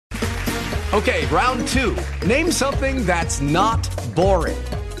Okay, round two. Name something that's not boring.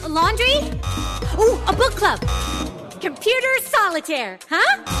 A laundry? Ooh, a book club. Computer solitaire,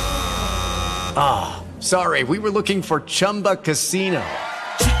 huh? Ah, sorry, we were looking for Chumba Casino.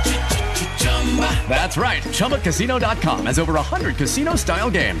 That's right. ChumbaCasino.com has over 100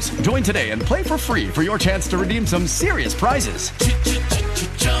 casino-style games. Join today and play for free for your chance to redeem some serious prizes.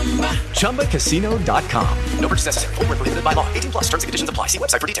 ChumbaCasino.com. No purchase necessary. Void where prohibited by law. 18 plus. Terms and conditions apply. See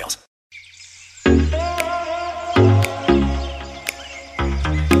website for details.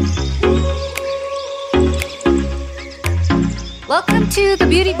 Welcome to The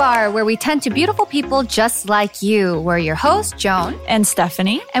Beauty Bar, where we tend to beautiful people just like you. We're your hosts, Joan and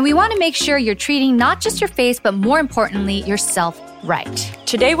Stephanie. And we want to make sure you're treating not just your face, but more importantly, yourself right.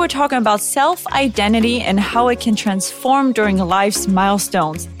 Today, we're talking about self-identity and how it can transform during life's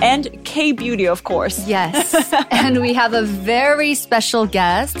milestones. And K-beauty, of course. Yes. And we have a very special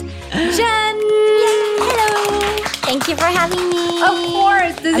guest, Jen. Hello. Thank you for having me. Of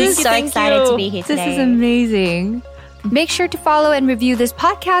course. I'm so excited to be here today. This is amazing. Make sure to follow and review this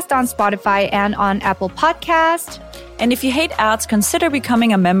podcast on Spotify and on Apple Podcast. And if you hate ads, consider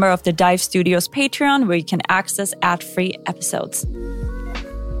becoming a member of the Dive Studios Patreon, where you can access ad-free episodes.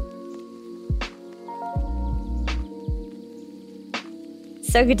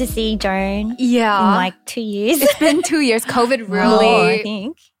 So good to see you, Joan. Yeah. In like 2 years. It's been 2 years. COVID really. More, I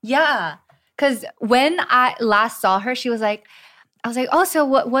think. Yeah. Because when I last saw her, I was like, oh, so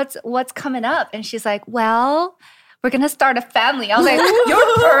what's coming up? And she's like, well, we're going to start a family. I was like,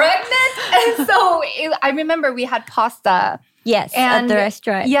 you're pregnant? And so I remember we had pasta. Yes, at the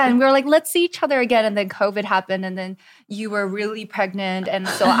restaurant. Yeah, and we were like, let's see each other again. And then COVID happened, and then you were really pregnant. And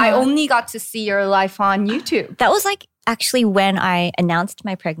so I only got to see your life on YouTube. That was like actually when I announced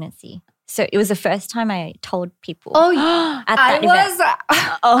my pregnancy. So it was the first time I told people. Oh, at that event.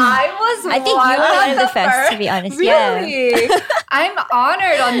 I think you were one of the first, to be honest. Really? Yeah. I'm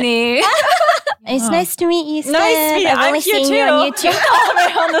honored, Onni. It's nice to meet you, Steph. Nice to meet you. I've only seen you on YouTube.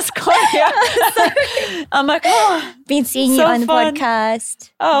 On the square. I'm like, been seeing you on the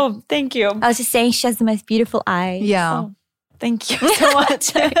podcast. Oh, thank you. I was just saying she has the most beautiful eyes. Yeah. Oh, thank you so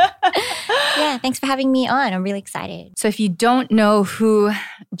much. Yeah, thanks for having me on. I'm really excited. So if you don't know who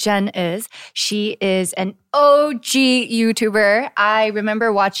Jen is, she is an OG YouTuber. I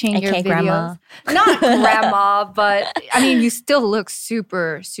remember watching your videos. Grandma. Not grandma, but I mean, you still look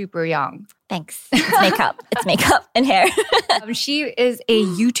super, super young. Thanks. It's makeup. It's makeup and hair. She is a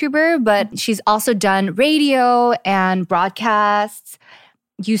YouTuber, but she's also done radio and broadcasts.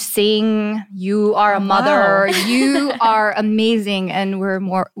 You sing, you are a mother, you are amazing, and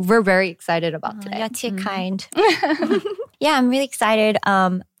we're very excited about today. You're too kind. Yeah, I'm really excited.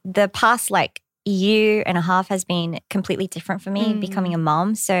 The past year and a half has been completely different for me, becoming a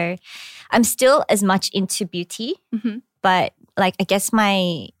mom. So I'm still as much into beauty, but I guess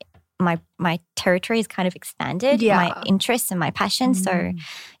my territory is kind of expanded, my interests and my passion. So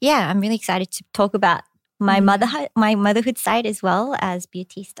yeah, I'm really excited to talk about my motherhood side as well as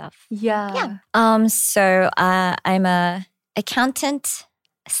beauty stuff. Yeah. So I'm a accountant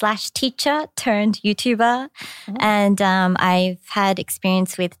 / teacher turned YouTuber, and I've had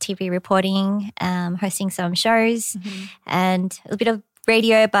experience with TV reporting, hosting some shows, and a bit of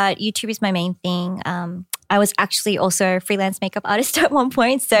radio, but YouTube is my main thing. I was actually also a freelance makeup artist at one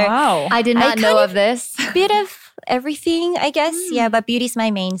point. So wow. I did not know of this. A bit of everything, I guess. Yeah, but beauty is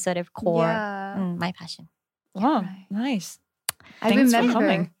my main sort of core, my passion. Wow, nice. I Thanks remember for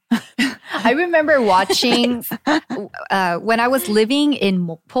coming. I remember watching when I was living in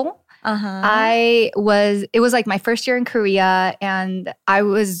Mokpo. It was like my first year in Korea, and I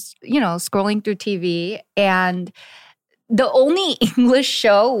was, scrolling through TV, and the only English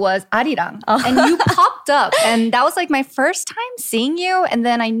show was Arirang. And you popped up. And that was like my first time seeing you. And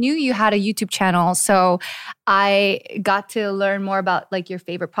then I knew you had a YouTube channel. So I got to learn more about your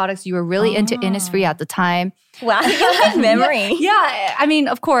favorite products. You were really into Innisfree at the time. Wow, you have memory. Yeah, I mean,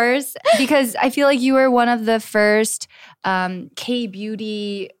 of course, because I feel like you were one of the first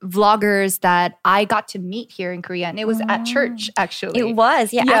K-beauty vloggers that I got to meet here in Korea. And it was at church, actually. It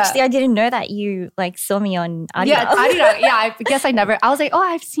was. Yeah, actually, I didn't know that you saw me on Arirang. Yeah, Arirang. Yeah, I guess I was like,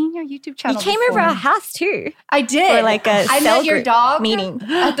 I've seen your YouTube channel You came before. over our house too. I did. For a I met your dog meeting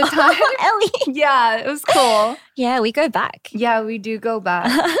at the time. Ellie. Yeah, it was cool. Yeah, we go back. Yeah, we do go back.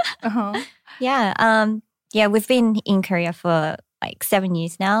 Yeah. Yeah, we've been in Korea for 7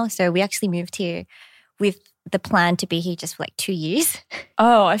 years now. So we actually moved here with the plan to be here just for 2 years.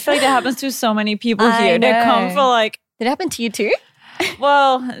 Oh, I feel like that happens to so many people here. They come for Did it happen to you too?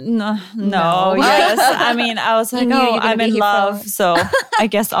 Well, no. Yes. I mean, I was like, knew you were oh, gonna I'm be in here love, for- so I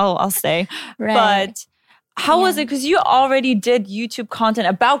guess I'll stay. Right. But how was it? Because you already did YouTube content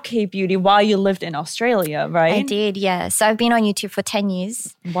about K-beauty while you lived in Australia, right? I did, yeah. So I've been on YouTube for 10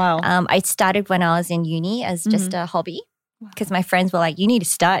 years. Wow. I started when I was in uni as just a hobby because my friends were like, you need to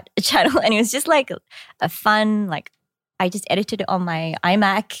start a channel. And it was just like a fun, like I just edited it on my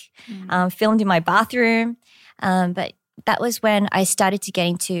iMac, filmed in my bathroom. But that was when I started to get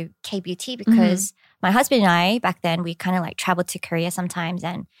into K-beauty because my husband and I, back then, we kind of like traveled to Korea sometimes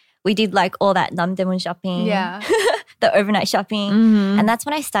and we did like all that namdaemun shopping, the overnight shopping. And that's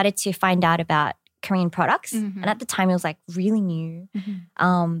when I started to find out about Korean products. And at the time, it was like really new.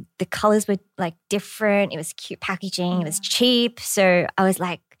 The colors were like different. It was cute packaging. It was cheap. So I was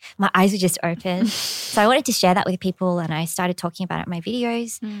like, my eyes were just open. So I wanted to share that with people and I started talking about it in my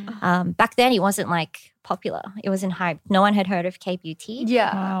videos. Back then, it wasn't like popular. It wasn't hype. No one had heard of K-beauty.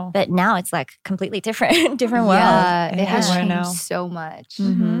 Yeah. Wow. But now it's like completely different world. Yeah, it has Yeah. changed Now. so much.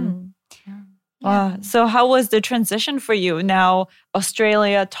 Wow. So how was the transition for you? Now,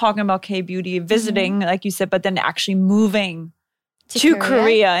 Australia, talking about K-beauty, visiting, like you said, but then actually moving to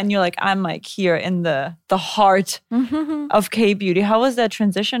Korea. And you're like, I'm like here in the heart of K-beauty. How was that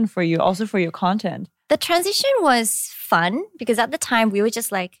transition for you, also for your content? The transition was fun because at the time we were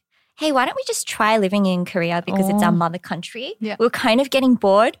just like, hey, why don't we just try living in Korea because it's our mother country. Yeah. We were kind of getting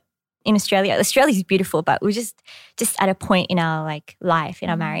bored in Australia. Australia is beautiful, but we were just at a point in our like life, in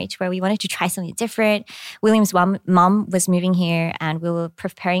our marriage where we wanted to try something different. William's mum was moving here and we were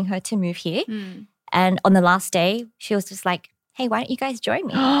preparing her to move here. And on the last day, she was just like, hey, why don't you guys join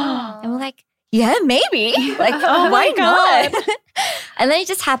me? And we're like, yeah, maybe. Like, why not? And then it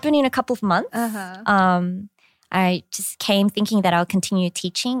just happened in a couple of months. I just came thinking that I'll continue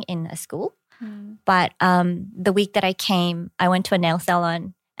teaching in a school. But the week that I came, I went to a nail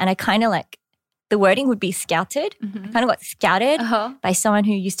salon and I kind of like, the wording would be scouted. I kind of got scouted by someone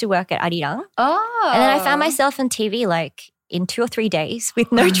who used to work at Arirang. Oh. And then I found myself on TV like in 2 or 3 days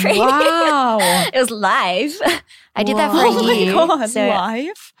with no training. Wow. It was live. I did that for Oh a my year. God, So,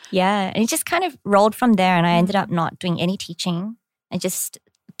 live? yeah. And it just kind of rolled from there and I ended up not doing any teaching and just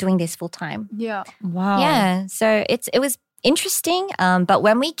doing this full time. Yeah. Wow. Yeah. So it was interesting. But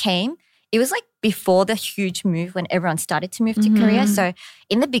when we came, it was like before the huge move when everyone started to move to Korea. So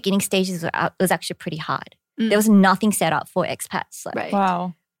in the beginning stages, it was actually pretty hard. There was nothing set up for expats. Like, Right.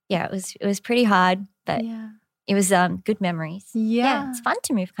 Wow. yeah, it was pretty hard, but it was good memories. Yeah, it's fun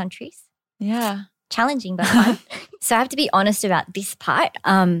to move countries. Yeah. Challenging but fun. So I have to be honest about this part.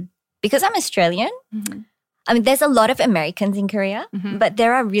 Because I'm Australian, I mean, there's a lot of Americans in Korea, but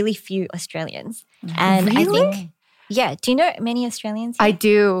there are really few Australians. And I think, yeah, do you know many Australians here? I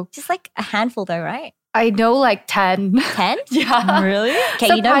do. Just like a handful though, right? I know like 10. 10? Yeah. Really?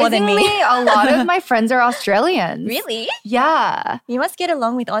 Okay, you know more than me. Surprisingly, a lot of my friends are Australians. Really? Yeah. You must get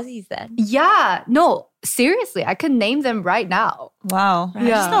along with Aussies then. Yeah. No, seriously, I could name them right now. Wow. I Yeah.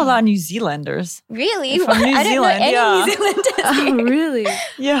 just know a lot of New Zealanders. Really? From New I don't know Zealand, any yeah. New Zealanders here. Really?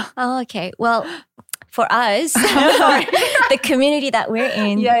 Yeah. Oh, okay. Well, for us, the community that we're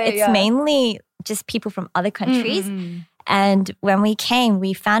in, it's mainly just people from other countries. And when we came,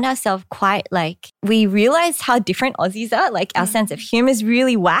 we found ourselves quite like, we realized how different Aussies are. Like our sense of humor is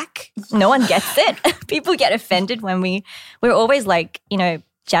really whack. No one gets it. People get offended when we're always like, you know,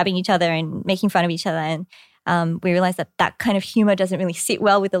 jabbing each other and making fun of each other. And we realized that kind of humor doesn't really sit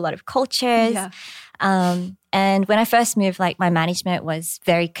well with a lot of cultures. Yeah. And when I first moved, like my management was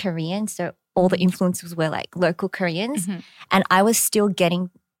very Korean. So all the influencers were like local Koreans. And I was still getting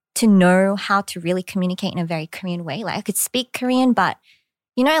to know how to really communicate in a very Korean way. Like I could speak Korean, but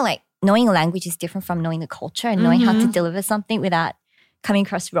you know, like knowing a language is different from knowing the culture and knowing how to deliver something without coming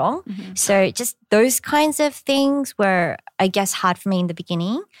across wrong. So just those kinds of things were, I guess, hard for me in the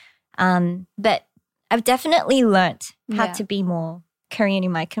beginning. But I've definitely learnt how to be more Korean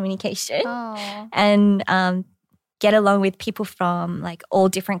in my communication and get along with people from like all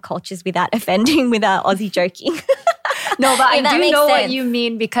different cultures without offending, without Aussie joking. No, but If that I do makes know what sense. you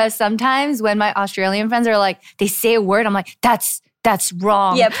mean because sometimes when my Australian friends are like, they say a word, I'm like, that's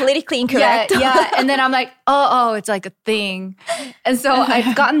wrong. Yeah, politically incorrect. Yeah. And then I'm like, oh, it's like a thing. And so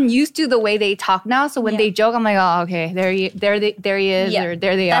I've gotten used to the way they talk now. So when they joke, I'm like, oh, okay, there he is, Yeah. or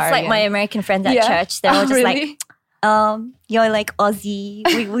there they That's are. like my American friends at church. They're all just really? like, you're like Aussie.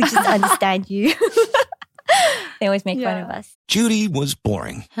 We just understand you. They always make fun of us. Judy was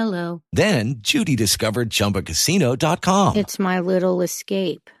boring. Hello. Then Judy discovered ChumbaCasino.com. It's my little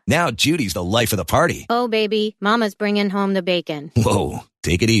escape. Now Judy's the life of the party. Oh, baby, mama's bringing home the bacon. Whoa,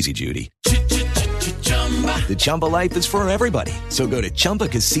 take it easy, Judy. The Chumba life is for everybody. So go to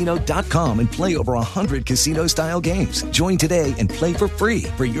ChumbaCasino.com and play over 100 casino-style games. Join today and play for free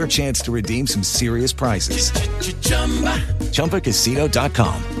for your chance to redeem some serious prizes.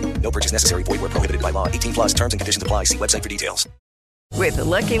 ChumbaCasino.com. No purchase necessary. Void where prohibited by law. 18 plus terms and conditions apply. See website for details. With the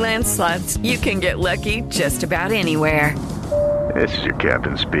Lucky Land Slots, you can get lucky just about anywhere. This is your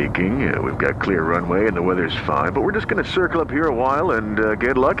captain speaking. We've got clear runway and the weather's fine, but we're just going to circle up here a while and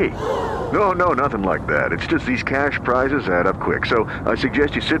get lucky. No, nothing like that. It's just these cash prizes add up quick. So I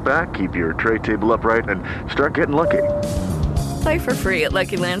suggest you sit back, keep your tray table upright, and start getting lucky. Play for free at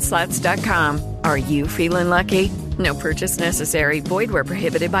LuckyLandSlots.com. Are you feeling lucky? No purchase necessary. Void where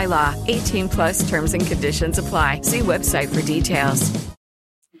prohibited by law. 18 plus terms and conditions apply. See website for details.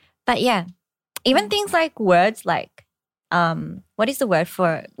 But yeah, even things like words like, what is the word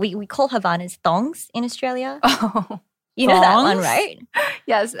for, we call Havanas thongs in Australia. Oh, you know that one, right?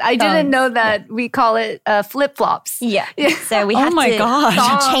 Yes, I didn't know that we call it flip-flops. Yeah. So we have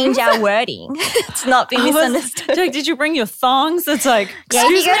to change our wording to not be misunderstood. Did you bring your thongs? It's like, yeah, if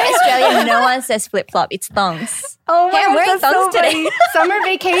you go to Australia, no one says flip-flop, it's thongs. Oh my I'm wearing God, thongs today. Summer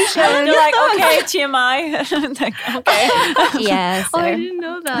vacation. You're like, okay, TMI. Like, okay. Yeah, so I didn't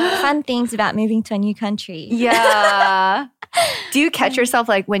know that. fun things about moving to a new country. Yeah. Do you catch yourself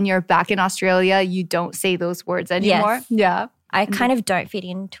like when you're back in Australia, you don't say those words anymore? Yes. Yeah. I kind of don't fit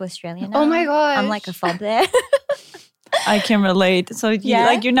into Australia now. Oh my gosh. I'm like a fob there. I can relate. So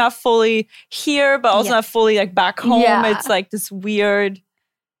you're not fully here, but also not fully like back home. Yeah. It's like this weird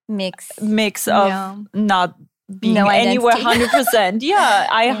mix of not being No anywhere identity. 100%. Yeah,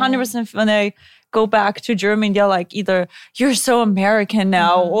 I 100% when I go back to Germany, they're like either you're so American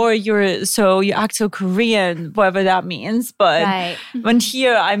now or you act so Korean, whatever that means. But Right. when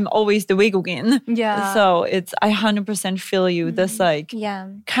here, I'm always the 외국인. Yeah. So I 100% feel you. This like Yeah.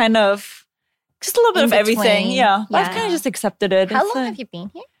 kind of just a little bit In of everything. between. Yeah. I've Yeah. kind of just accepted it. How It's long like- have you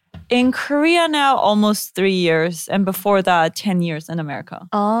been here? in Korea now, almost 3 years. And before that, 10 years in America.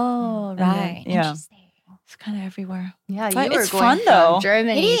 Oh, right. yeah. Interesting. It's kind of everywhere. Yeah, you But were it's going fun, from though.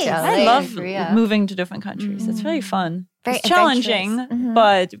 Germany It is. to LA, I love Korea. moving to different countries. It's really fun. Very it's challenging, adventurous. Mhm.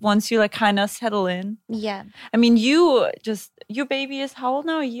 but once you like kind of settle in. Yeah. I mean, your baby is how old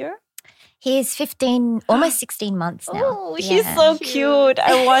now? A year? He's 15, almost 16 months now. Oh, he's Yeah. so cute.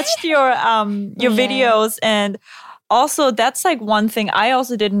 I watched your videos, and also that's like one thing I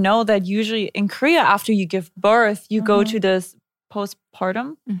also didn't know, that usually in Korea after you give birth, you go to this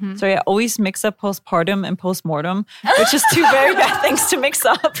postpartum. So I always mix up postpartum and postmortem, which is two very bad things to mix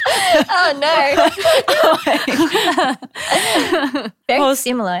up. Oh, no. Very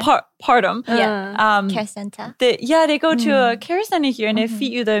similar. Partum. Yeah. Care center. They go to a care center here and they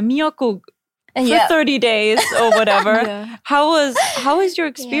feed you the miyeokguk for Yeah. 30 days or whatever. How was your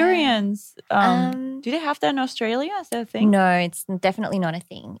experience? Do they have that in Australia? Is that a thing? No, it's definitely not a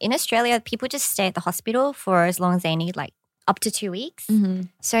thing. In Australia, people just stay at the hospital for as long as they need, like up to 2 weeks.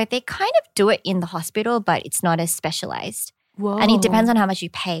 So they kind of do it in the hospital, but it's not as specialized. Whoa. And it depends on how much you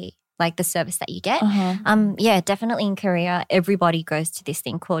pay, like the service that you get. Yeah, definitely in Korea, everybody goes to this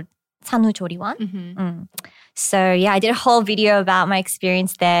thing called 산후조리원. So yeah, I did a whole video about my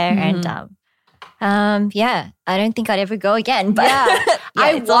experience there, and yeah, I don't think I'd ever go again. But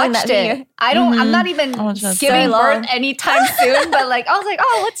I it's all in that watched it. video. I'm not even just giving so birth long. anytime soon, but like I was like,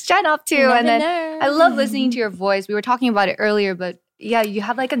 oh, what's Jen up to? never And then know. I love listening to your voice. We were talking about it earlier, but yeah, you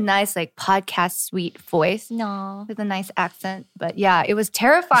have like a nice like podcast sweet voice No. with a nice accent. But yeah, it was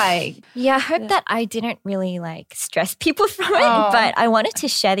terrifying. Yeah, I hope that I didn't really like stress people from it, Oh. but I wanted to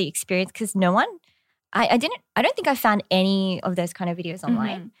share the experience because no one, I don't think I found any of those kind of videos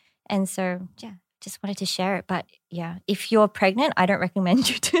online. And so, yeah, just wanted to share it. But yeah, if you're pregnant, I don't recommend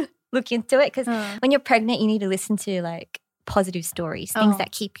you to look into it because when you're pregnant, you need to listen to like positive stories, things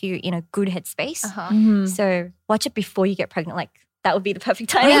that keep you in a good headspace. So watch it before you get pregnant. Like that would be the perfect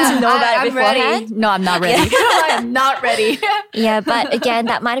time to know about it I'm beforehand. ready. No, I'm not ready. I am not ready. Yeah, but again,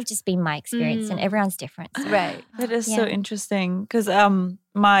 that might have just been my experience and everyone's different. So. Right. That is so Yeah. interesting because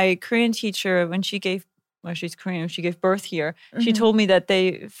my Korean teacher, when she gave, well, she's Korean, she gave birth here, she told me that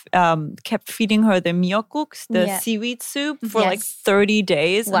they kept feeding her the miyeokguks, the Yeah. seaweed soup, for like Yes. 30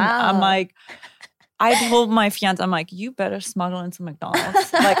 days. And I'm Wow. like, I told my fiance, I'm like, you better smuggle into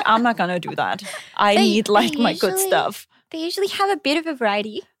McDonald's. Like, I'm not going to do that. I They- need like they my good usually- stuff. They usually have a bit of a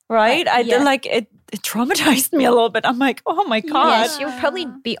variety. Right? I yeah. did like it traumatized me a little bit. I'm like, oh my God. Yeah, she would probably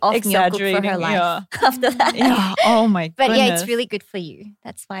be off Myeokguk for Exaggerating, her life yeah. after that. Yeah. Oh my But goodness. yeah, it's really good for you.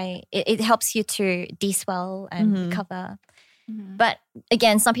 That's why it helps you to de-swell and recover. But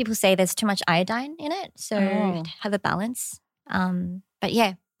again, some people say there's too much iodine in it. So Oh. have a balance. But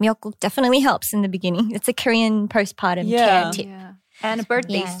yeah, Myeokguk definitely helps in the beginning. It's a Korean postpartum care tip. Yeah. And a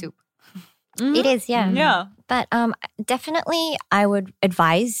birthday soup. It is, yeah. Yeah. But definitely I would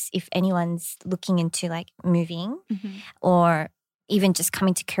advise if anyone's looking into like moving or even just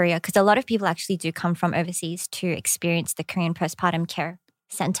coming to Korea, because a lot of people actually do come from overseas to experience the Korean postpartum care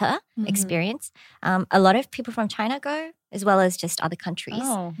center experience. A lot of people from China go, as well as just other countries.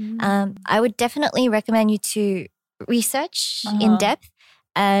 Oh. I would definitely recommend you to research in depth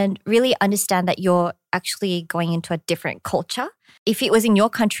and really understand that you're actually going into a different culture. If it was in your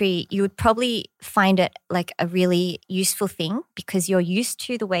country, you would probably find it like a really useful thing because you're used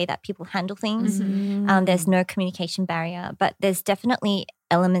to the way that people handle things. There's no communication barrier, but there's definitely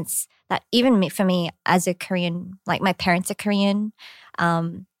elements that even for me as a Korean, like my parents are Korean.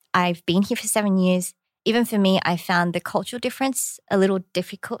 I've been here for 7 years. Even for me, I found the cultural difference a little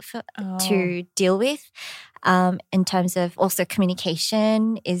difficult to deal with. In terms of also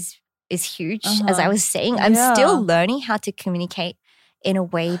communication is huge. As I was saying, I'm still learning how to communicate in a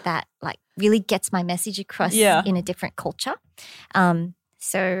way that like really gets my message across in a different culture.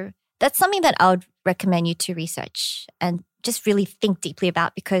 So that's something that I would recommend you to research and just really think deeply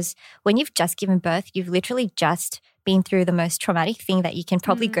about, because when you've just given birth, you've literally just been through the most traumatic thing that you can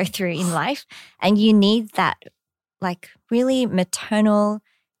probably go through in life. And you need that like really maternal,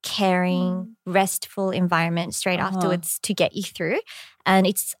 caring, restful environment straight afterwards to get you through. And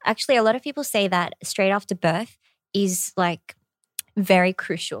it's actually, a lot of people say that straight after birth is like very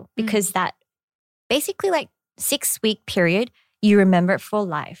crucial because that basically like 6-week period, you remember it for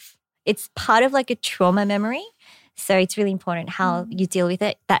life. It's part of like a trauma memory. So it's really important how you deal with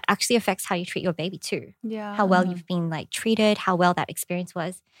it. That actually affects how you treat your baby too. Yeah. How well you've been like treated, how well that experience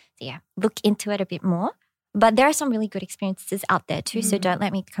was. So yeah, look into it a bit more. But there are some really good experiences out there too. So don't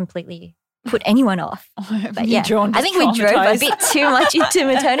let me completely put anyone off. But yeah, I think we drove a bit too much into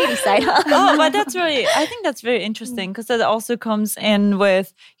maternity side. But that's really, I think that's very interesting because that also comes in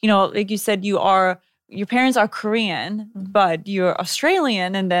with, you know, like you said, your parents are Korean, but you're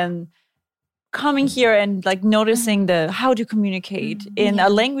Australian, and then coming here and like noticing how to communicate in a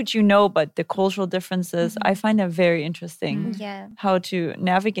language you know, but the cultural differences, I find that very interesting. How to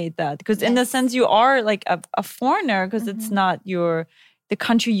navigate that, because in the sense you are like a foreigner, because it's not the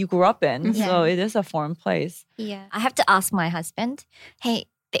country you grew up in, so it is a foreign place. Yeah, I have to ask my husband, hey,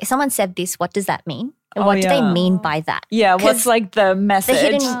 someone said this, what does that mean? What do they mean by that? Yeah, what's like the message? The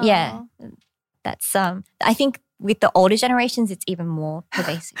hidden, that's I think with the older generations, it's even more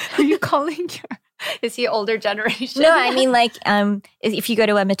pervasive. Are you calling is he older generation? No, I mean like if you go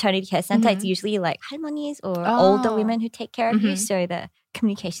to a maternity care center, it's usually like halmonis or older women who take care of you. So the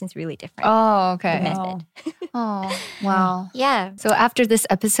communication is really different. Oh, okay. The method. Oh, wow. Yeah. So after this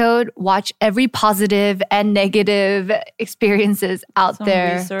episode, watch every positive and negative experiences out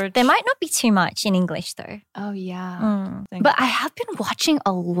there. Research. There might not be too much in English though. Oh, yeah. But I have been watching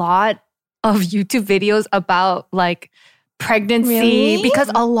a lot of YouTube videos about like pregnancy because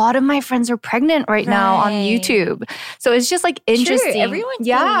a lot of my friends are pregnant right now on YouTube. So it's just like interesting. True. Everyone's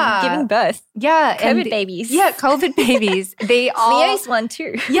giving birth. Yeah. COVID babies. Yeah, COVID babies. They all Leo's one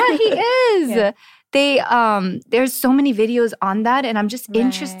too. Yeah, he is. They there's so many videos on that, and I'm just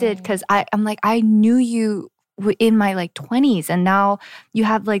interested because I'm like, I knew you in my like 20s, and now you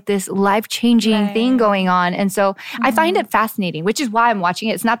have like this life-changing thing going on. And so I find it fascinating, which is why I'm watching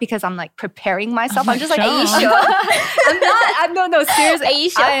it. It's not because I'm like preparing myself. I'm just like, are you sure? I'm not. No, seriously. Are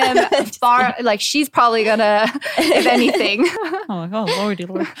you sure? I am far, like she's probably gonna, if anything. Oh Lordy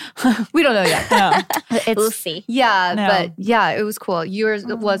Lord. We don't know yet. Yeah. We'll see. Yeah, but yeah, it was cool. Yours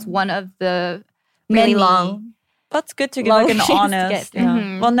was one of the really long. That's good to get like an honest.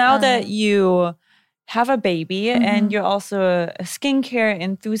 Well, now that you have a baby and you're also a skincare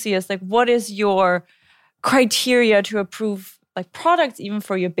enthusiast, like what is your criteria to approve like products even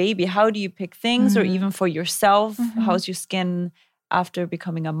for your baby? How do you pick things or even for yourself? How's your skin after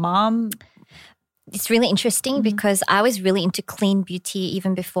becoming a mom? It's really interesting because I was really into clean beauty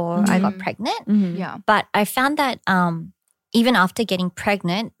even before I got pregnant. Yeah. But I found that even after getting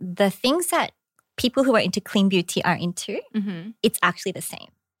pregnant, the things that people who are into clean beauty are into, it's actually the same.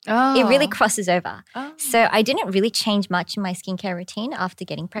 Oh. It really crosses over. Oh. So I didn't really change much in my skincare routine after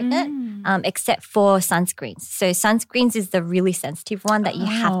getting pregnant, except for sunscreens. So sunscreens is the really sensitive one that you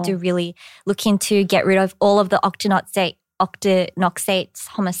have to really look into, get rid of all of the octinoxates,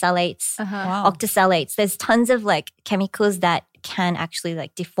 homosalates, octosalates. There's tons of like chemicals that can actually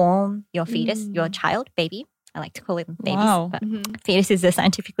like deform your fetus, your child, baby. I like to call them babies, Wow. but fetus is the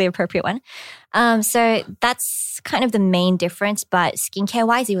scientifically appropriate one. So that's kind of the main difference. But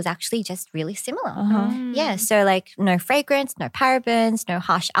skincare-wise, it was actually just really similar. Yeah, so like no fragrance, no parabens, no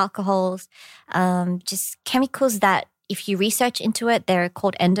harsh alcohols, just chemicals that if you research into it, they're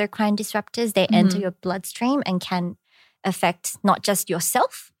called endocrine disruptors. They enter your bloodstream and can affect not just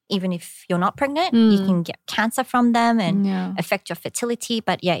yourself, even if you're not pregnant, you can get cancer from them and affect your fertility.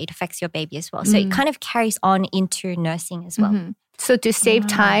 But yeah, it affects your baby as well. So it kind of carries on into nursing as well. So to save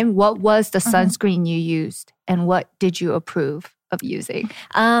time, what was the sunscreen you used and what did you approve of using?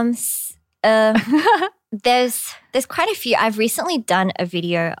 There's quite a few. I've recently done a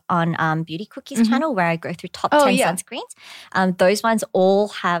video on Beauty Cookie's channel where I go through top 10 sunscreens. Those ones all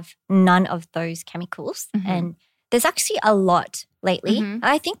have none of those chemicals. And there's actually a lot lately.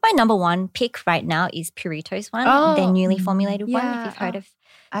 I think my number one pick right now is Purito's one, their newly formulated one, if you've heard of.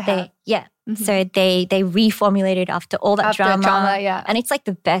 So they reformulated after all that drama. And it's like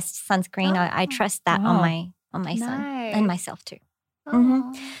the best sunscreen. I trust that on my son and myself too.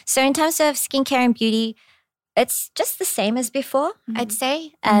 So in terms of skincare and beauty, it's just the same as before, I'd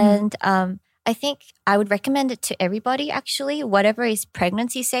say. And I think I would recommend it to everybody actually. Whatever is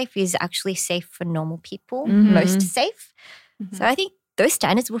pregnancy safe is actually safe for normal people, most safe. So I think those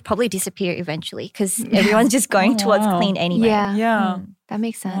standards will probably disappear eventually because everyone's just going towards clean anyway. That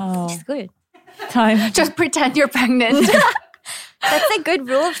makes sense. Which is good. Just pretend you're pregnant. That's a good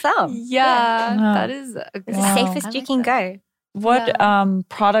rule of thumb. That is it's the safest you can go. What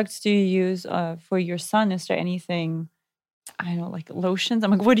products do you use for your son? Is there anything, I don't know, like lotions?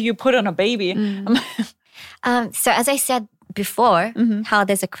 I'm like, what do you put on a baby? So as I said before, how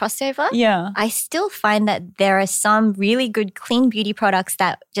there's a crossover. I still find that there are some really good clean beauty products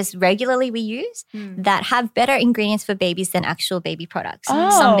that just regularly we use that have better ingredients for babies than actual baby products.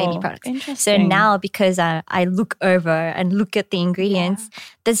 Some baby products. So now because I look over and look at the ingredients,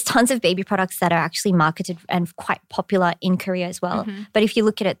 there's tons of baby products that are actually marketed and quite popular in Korea as well. But if you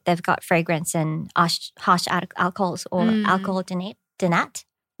look at it, they've got fragrance and harsh alcohols or alcohol denat.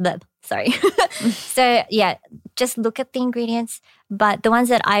 Sorry. So yeah, just look at the ingredients. But the ones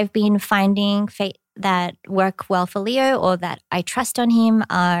that I've been finding that work well for Leo or that I trust on him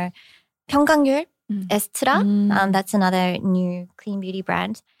are 평강율, Estra. That's another new clean beauty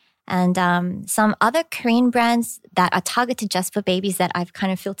brand. And some other Korean brands that are targeted just for babies that I've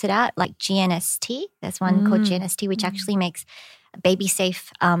kind of filtered out, like GNST. There's one called GNST, which actually makes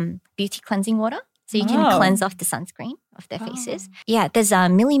baby-safe beauty cleansing water. So you can cleanse off the sunscreen of their faces. Yeah, there's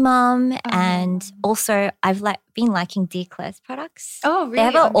Millimom and also I've been liking Declare's products. Oh, really? They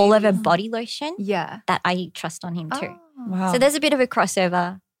have an all-over body lotion that I trust on him too. Wow. So there's a bit of a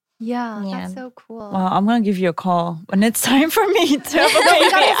crossover. Yeah, that's so cool. Well, I'm going to give you a call when it's time for me to have a baby. We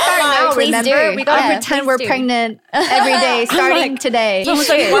got to start now, remember? We got to pretend we're pregnant every day, starting today. I was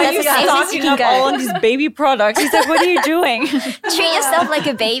like, why are you stocking up all on these baby products? He's like, what are you doing? Treat yourself like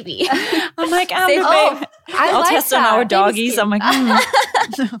a baby. I'm like, I'm the baby. I'll test on our doggies. I'm like,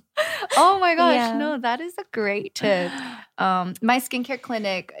 oh my gosh, no, that is a great tip. My skincare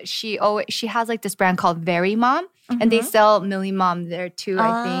clinic, she has like this brand called Very Mom. And they sell Millimom there too,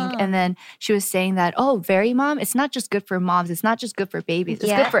 I think. And then she was saying that, Very Mom, it's not just good for moms. It's not just good for babies.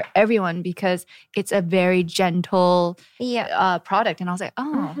 It's good for everyone because it's a very gentle product. And I was like,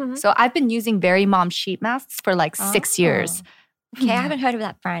 So I've been using Very Mom sheet masks for like 6 years. Okay, I haven't heard of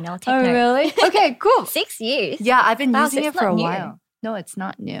that brand. I'll take note. Really? Okay, cool. 6 years? Yeah, I've been using it for a while. No, it's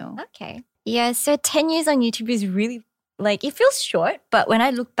not new. Okay. Yeah, so 10 years on YouTube is really, it feels short, but when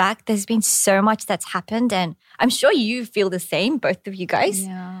I look back, there's been so much that's happened and I'm sure you feel the same, both of you guys.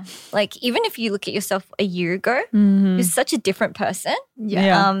 Yeah. Even if you look at yourself a year ago, you're such a different person.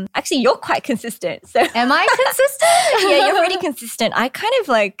 Yeah. Actually, you're quite consistent. So am I consistent? Yeah, you're pretty consistent. I kind of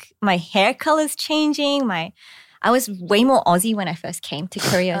my hair color's changing, I was way more Aussie when I first came to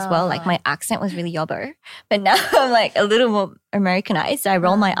Korea as well. My accent was really yobbo. But now I'm a little more Americanized. I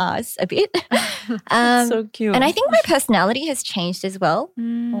roll my R's a bit. So cute. And I think my personality has changed as well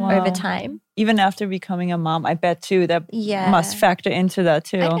over time. Even after becoming a mom, I bet too that must factor into that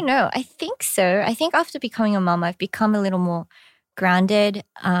too. I don't know. I think so. I think after becoming a mom, I've become a little more grounded.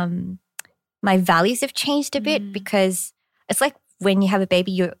 My values have changed a bit because it's like when you have a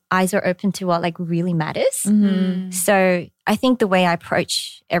baby, your eyes are open to what really matters. So I think the way I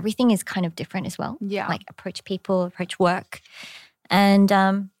approach everything is kind of different as well. Yeah. Approach people, approach work. And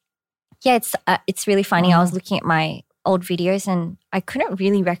it's really funny. I was looking at my old videos and I couldn't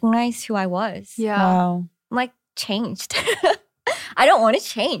really recognize who I was. Yeah. Wow. I'm changed. I don't want to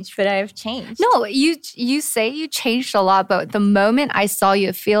change, but I've changed. No, you say you changed a lot, but the moment I saw you,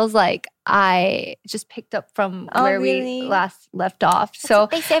 it feels like I just picked up from where really? we last left off. That's So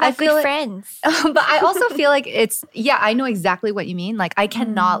what they say about good friends. But I also feel like I know exactly what you mean. Like I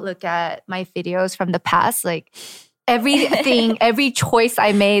cannot look at my videos from the past. Like everything, every choice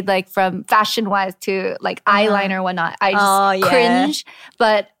I made, like from fashion wise to like eyeliner and whatnot, I just cringe.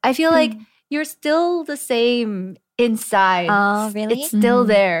 But I feel like you're still the same inside. Oh, really? It's still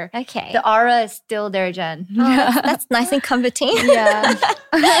there. Okay. The aura is still there, Jen. That's nice and comforting. Yeah.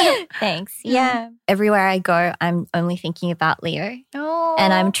 Thanks. Yeah. Everywhere I go, I'm only thinking about Leo. Oh.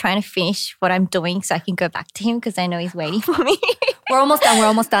 And I'm trying to finish what I'm doing so I can go back to him because I know he's waiting for me. We're almost done.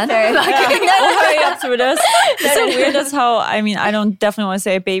 We'll hurry up through this. It's so weird. That's how, I mean, I don't definitely want to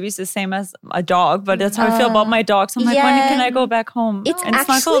say a baby's the same as a dog, but that's how I feel about my dogs. I'm like, when can I go back home It's and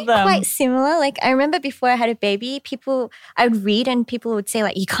snuggle actually them? quite similar. Like I remember before I had a baby, I would read and people would say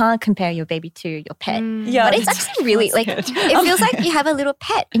like, you can't compare your baby to your pet. Yeah, but it's actually really like, it feels like you have a little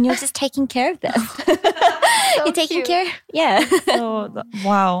pet and you're just taking care of them. You're taking care. Yeah.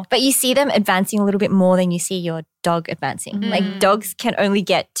 Wow. But you see them advancing a little bit more than you see your dog advancing. Like dogs can only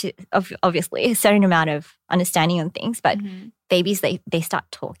get to obviously a certain amount of understanding on things, but babies, they start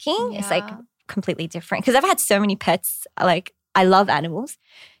talking. It's like completely different. Because I've had so many pets. Like I love animals.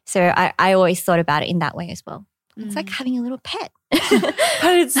 So I always thought about it in that way as well. It's like having a little pet. But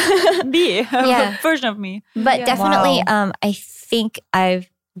it's me, a version of me. But definitely, I think I've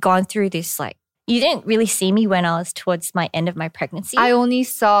gone through this like, you didn't really see me when I was towards my end of my pregnancy. I only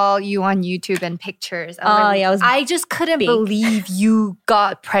saw you on YouTube and pictures. I just couldn't believe you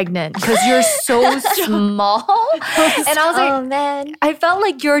got pregnant because you're so small. And I was like, oh man. I felt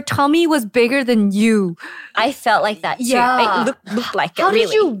like your tummy was bigger than you. I felt like that too. Yeah. It looked like it. How really.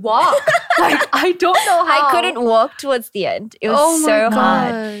 did you walk? Like, I don't know how. I couldn't walk towards the end. It was so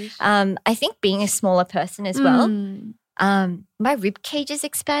gosh. hard. I think being a smaller person as well. My rib cages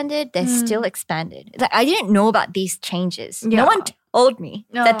expanded. They're still expanded. Like I didn't know about these changes. No one told me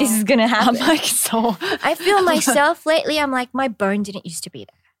that this is gonna happen. I'm like, so I feel myself lately. I'm like, my bone didn't used to be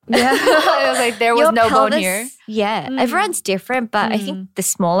there. Yeah, I was like, there was Your no pelvis, bone here. Yeah, everyone's different, but I think the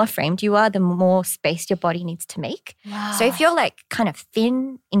smaller framed you are, the more space your body needs to make. Wow. So if you're like kind of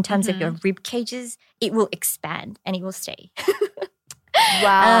thin in terms of your rib cages, it will expand and it will stay.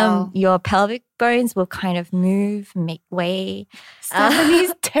 Wow. Your pelvic bones will kind of move, make way.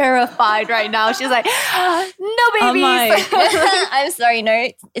 Stephanie's terrified right now. She's like, no babies. I'm sorry, no,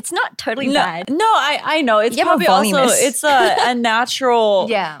 it's not totally bad. No, I know. It's You have a probably also, voluminous. it's a natural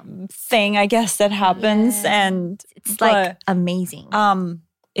Yeah. thing, I guess, that happens. And It's like amazing.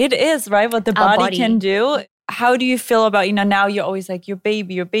 it is, right? What the Our body body. can do. How do you feel about, now you're always like your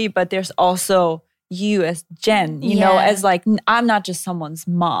baby, but there's also you as Jen, you know, as like, I'm not just someone's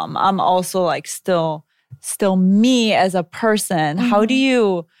mom. I'm also like still me as a person. How do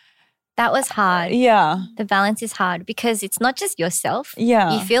you? That was hard. Yeah. The balance is hard because it's not just yourself.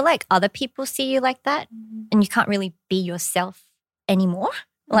 Yeah. You feel like other people see you like that and you can't really be yourself anymore,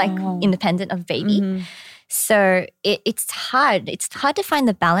 like independent of baby. So it's hard. It's hard to find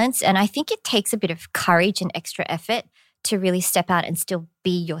the balance. And I think it takes a bit of courage and extra effort to really step out and still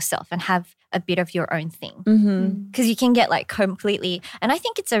be yourself and have a bit of your own thing. Because you can get like completely, and I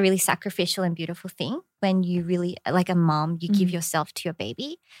think it's a really sacrificial and beautiful thing when you really, like a mom, you give yourself to your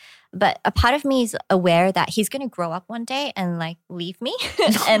baby. But a part of me is aware that he's going to grow up one day and like leave me.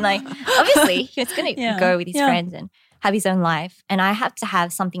 And like, obviously he's going to go with his friends and have his own life. And I have to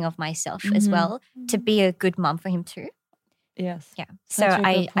have something of myself as well to be a good mom for him too. Yes. Yeah. So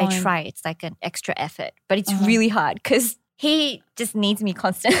I try. It's like an extra effort, but it's really hard because he just needs me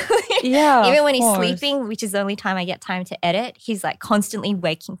constantly. Yeah. Even when he's sleeping, which is the only time I get time to edit, he's like constantly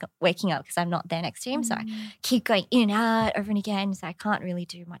waking up because I'm not there next to him. So I keep going in and out over and again. So I can't really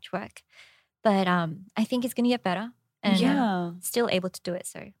do much work. But I think it's going to get better. And still able to do it.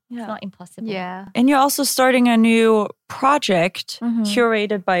 So it's not impossible. Yeah. And you're also starting a new project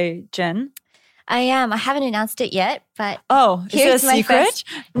curated by Jen. I am. I haven't announced it yet, but is it a secret?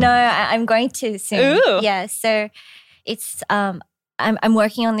 No, I'm going to soon. Ooh. Yeah. So it's I'm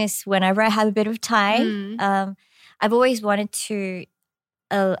working on this whenever I have a bit of time. I've always wanted to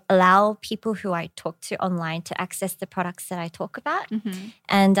allow people who I talk to online to access the products that I talk about.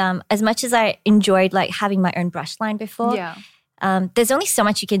 And as much as I enjoyed like having my own brush line before, there's only so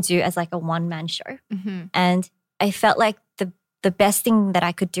much you can do as like a one-man show. And I felt like the best thing that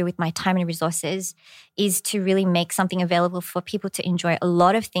I could do with my time and resources is to really make something available for people to enjoy a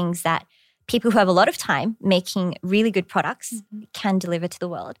lot of things that people who have a lot of time making really good products can deliver to the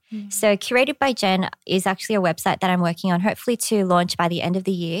world. So Curated by Jen is actually a website that I'm working on, hopefully to launch by the end of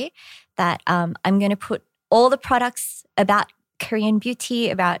the year, that I'm going to put all the products about Korean beauty,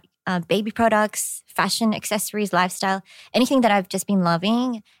 about baby products, fashion, accessories, lifestyle, anything that I've just been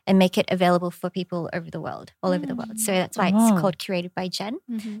loving and make it available for people over the world, all over the world. So that's why it's called Curated by Jen.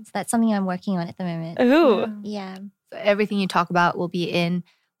 So that's something I'm working on at the moment. Ooh. Yeah. So everything you talk about will be in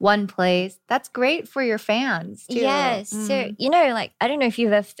one place. That's great for your fans too. Yes. So, you know, like, I don't know if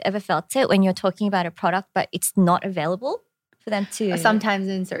you've ever felt it when you're talking about a product, but it's not available for them to. Sometimes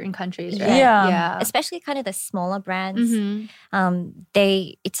in certain countries, right? Yeah. Especially kind of the smaller brands.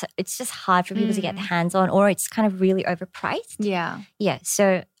 It's just hard for people to get their hands on, or it's kind of really overpriced. Yeah. Yeah.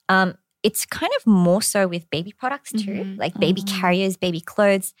 So it's kind of more so with baby products too, like baby carriers, baby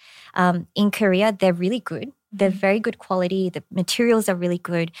clothes. In Korea, they're really good. They're very good quality. The materials are really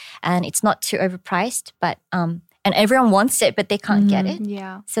good, and it's not too overpriced. But and everyone wants it, but they can't get it.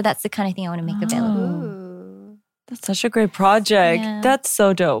 Yeah. So that's the kind of thing I want to make available. Ooh. That's such a great project. Yeah. That's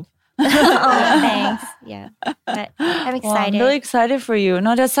so dope. Oh, thanks. Yeah, but I'm excited. Wow, I'm really excited for you.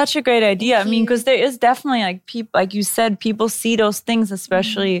 No, that's such a great idea. I mean, because there is definitely like people, like you said, people see those things,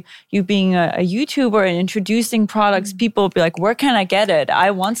 especially you being a YouTuber and introducing products. People be like, "Where can I get it?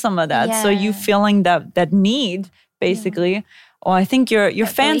 I want some of that." So you feeling that need, basically. Oh, I think your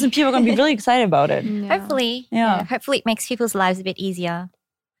fans and people are going to be really excited about it. Hopefully, hopefully it makes people's lives a bit easier.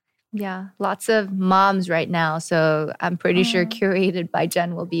 Yeah, lots of moms right now. So I'm pretty sure Curated by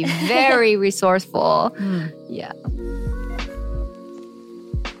Jen will be very resourceful. Yeah.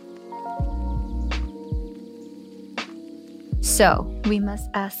 So we must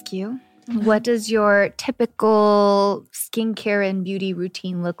ask you, what does your typical skincare and beauty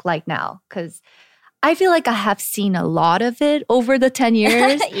routine look like now? Because I feel like I have seen a lot of it over the 10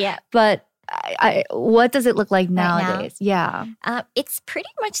 years. Yeah. But what does it look like now? nowadays? Yeah. It's pretty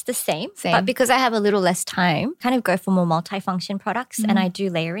much the same. But because I have a little less time, kind of go for more multifunction products and I do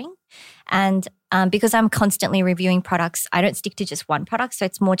layering. And because I'm constantly reviewing products, I don't stick to just one product. So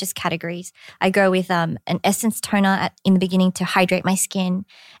it's more just categories. I go with an essence toner in the beginning to hydrate my skin.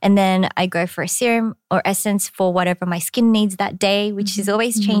 And then I go for a serum or essence for whatever my skin needs that day, which is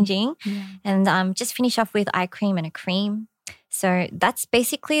always changing. Yeah. And just finish off with eye cream and a cream. So that's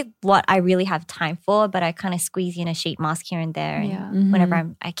basically what I really have time for, but I kind of squeeze in a sheet mask here and there and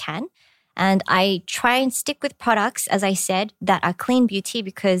whenever I can. And I try and stick with products, as I said, that are clean beauty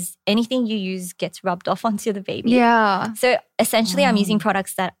because anything you use gets rubbed off onto the baby. Yeah. So essentially, I'm using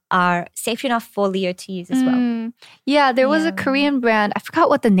products that are safe enough for Leo to use as well. Yeah, there was a Korean brand. I forgot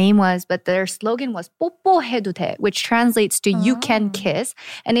what the name was, but their slogan was 뽀뽀해도 돼, which translates to you can kiss.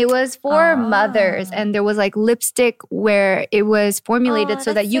 And it was for mothers. And there was like lipstick where it was formulated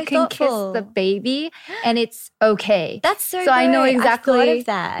so that you can kiss the baby and it's okay. That's so good. I know exactly. I've thought of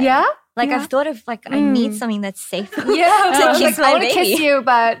that. Yeah? Like I've thought of like I need something that's safe to like, kiss my I want baby. to kiss you,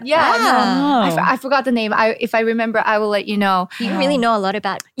 but I forgot the name. If I remember, I will let you know. You really know a lot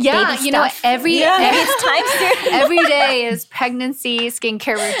about baby stuff. You know, every it's time soon. every day is pregnancy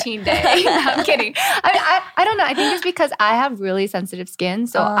skincare routine day. No, I'm kidding. I don't know. I think it's because I have really sensitive skin,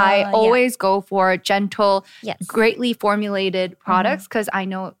 so I always go for gentle, greatly formulated products because I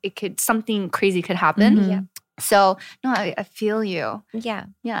know something crazy could happen. Yeah. So, no, I feel you. Yeah.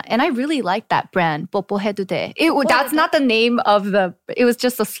 Yeah. And I really like that brand, 뽀뽀해도 돼. That's not the name of it was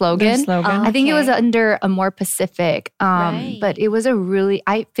just a slogan. I think it was under a more Pacific. But it was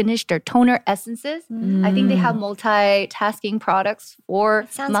I finished their toner essences. I think they have multitasking products for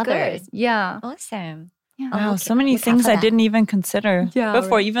mothers. Good. Yeah. Awesome. Yeah. Wow, so many things I didn't even consider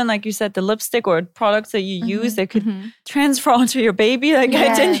before. Right. Even like you said, the lipstick or products that you use that could transfer onto your baby. Like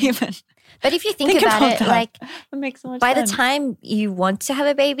I didn't even... But if you think about it, like it makes so much by sense. the time you want to have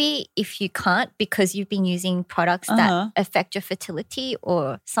a baby, if you can't because you've been using products that affect your fertility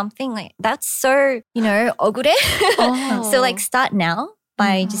or something, like that's so, 억울해. So like start now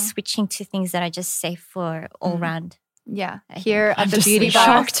by just switching to things that are just safe for all round. Yeah. Here at the just Beauty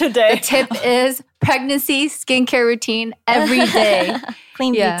Box today. The tip is pregnancy skincare routine every day.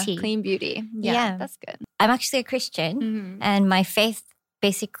 Clean beauty. Clean beauty. Yeah. That's good. I'm actually a Christian and my faith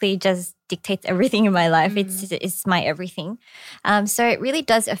basically just dictates everything in my life. It's my everything. So it really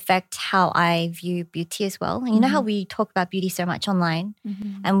does affect how I view beauty as well. And you know how we talk about beauty so much online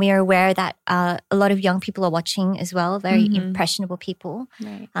and we are aware that a lot of young people are watching as well, very impressionable people.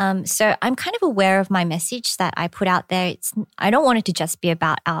 Right. So I'm kind of aware of my message that I put out there. I don't want it to just be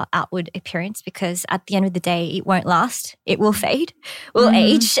about our outward appearance because at the end of the day, it won't last. It will fade. We'll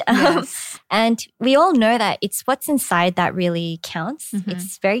age. Yes. And we all know that it's what's inside that really counts.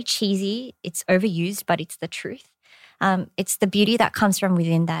 It's very cheesy. It's overused, but it's the truth. It's the beauty that comes from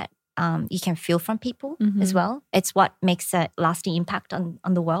within that you can feel from people as well. It's what makes a lasting impact on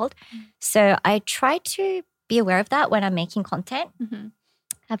the world. So I try to be aware of that when I'm making content.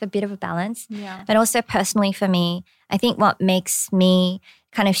 have a bit of a balance. Yeah. But also personally for me, I think what makes me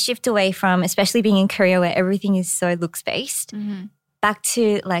kind of shift away from, especially being in Korea where everything is so looks-based, back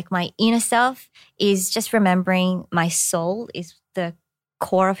to like my inner self is just remembering my soul is the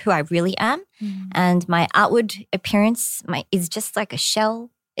core of who I really am. And my outward appearance is just like a shell.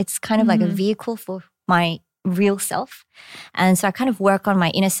 It's kind of like a vehicle for my real self. And so I kind of work on my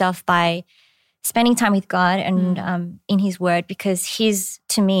inner self by spending time with God and in His Word, because He's,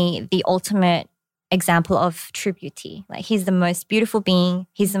 to me, the ultimate example of true beauty. Like He's the most beautiful being.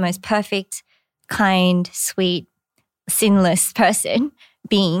 He's the most perfect, kind, sweet, sinless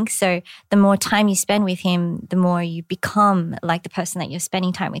being. So the more time you spend with Him, the more you become like the person that you're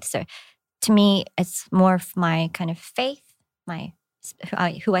spending time with. So to me, it's more of my kind of faith,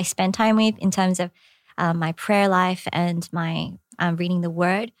 who I spend time with in terms of my prayer life and my reading the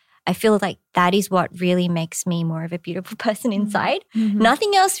Word. I feel like that is what really makes me more of a beautiful person inside.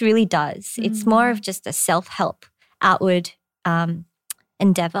 Nothing else really does. It's more of just a self-help, outward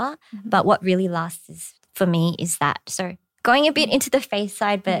endeavor. But what really lasts for me is that. So going a bit into the faith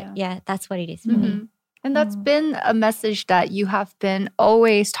side, but yeah that's what it is for me. And that's been a message that you have been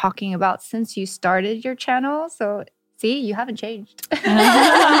always talking about since you started your channel. So see, you haven't changed.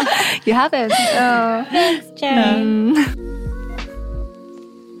 You haven't. Oh. Thanks, Jen.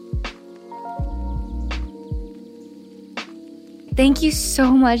 Thank you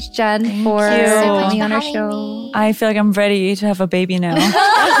so much, Jen, for coming on our show. I feel like I'm ready to have a baby now.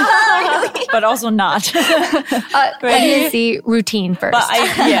 But also not. Pregnancy routine first. But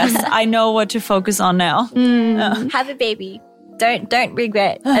I know what to focus on now. Have a baby. Don't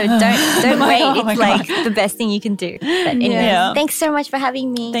regret. Don't wait. It's like the best thing you can do. But anyway, thanks so much for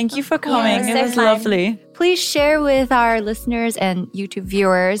having me. Thank you for coming. Yeah, it was lovely. Please share with our listeners and YouTube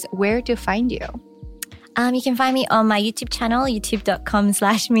viewers where to find you. You can find me on my YouTube channel,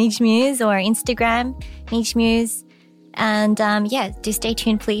 youtube.com/MeejMuse, or Instagram, MeejMuse. And do stay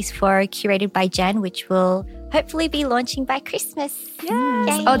tuned, please, for Curated by Jen, which will hopefully be launching by Christmas.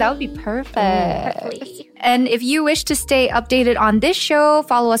 Yes. Oh, that would be perfect. Hopefully. And if you wish to stay updated on this show,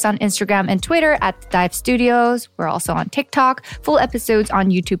 follow us on Instagram and Twitter at The Dive Studios. We're also on TikTok. Full episodes on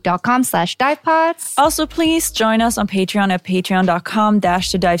youtube.com/divepods. Also, please join us on Patreon at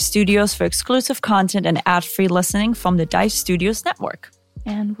patreon.com/The Dive Studios for exclusive content and ad-free listening from the Dive Studios network.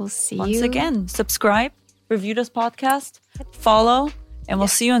 And we'll see you. Once again, subscribe, review this podcast, follow, and we'll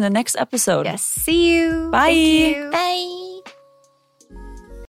see you in the next episode. Yes, see you. Bye. Bye.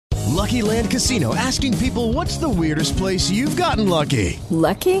 Lucky Land Casino, asking people, what's the weirdest place you've gotten lucky?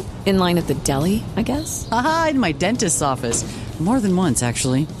 Lucky? In line at the deli, I guess? Aha, in my dentist's office. More than once,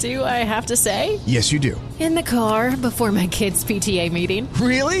 actually. Do I have to say? Yes, you do. In the car before my kids' PTA meeting.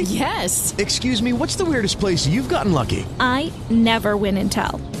 Really? Yes. Excuse me, what's the weirdest place you've gotten lucky? I never win and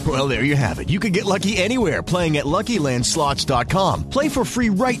tell. Well, there you have it. You can get lucky anywhere, playing at LuckyLandSlots.com. Play for free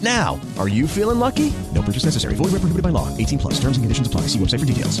right now. Are you feeling lucky? No purchase necessary. Void where prohibited by law. 18+. Terms and conditions apply. See website for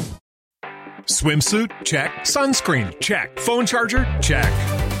details. Swimsuit? Check. Sunscreen? Check. Phone charger? Check.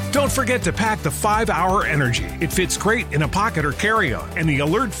 Don't forget to pack the 5-Hour Energy. It fits great in a pocket or carry-on, and the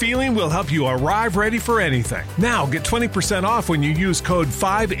alert feeling will help you arrive ready for anything. Now get 20% off when you use code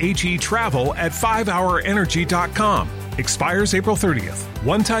 5HETRAVEL at 5hourenergy.com. Expires April 30th.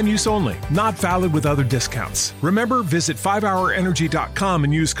 One-time use only. Not valid with other discounts. Remember, visit 5hourenergy.com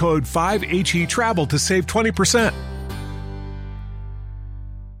and use code 5HETRAVEL to save 20%.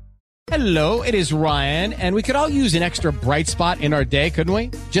 Hello, it is Ryan, and we could all use an extra bright spot in our day, couldn't we?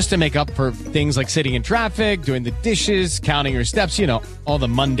 Just to make up for things like sitting in traffic, doing the dishes, counting your steps, all the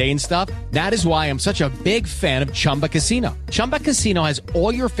mundane stuff. That is why I'm such a big fan of Chumba Casino. Chumba Casino has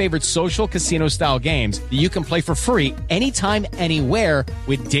all your favorite social casino-style games that you can play for free anytime, anywhere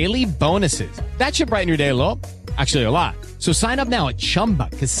with daily bonuses. That should brighten your day a little. Actually, a lot. So sign up now at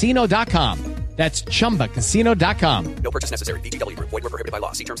ChumbaCasino.com. That's ChumbaCasino.com. No purchase necessary. VGW Group. Void where prohibited by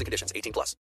law. See terms and conditions. 18+.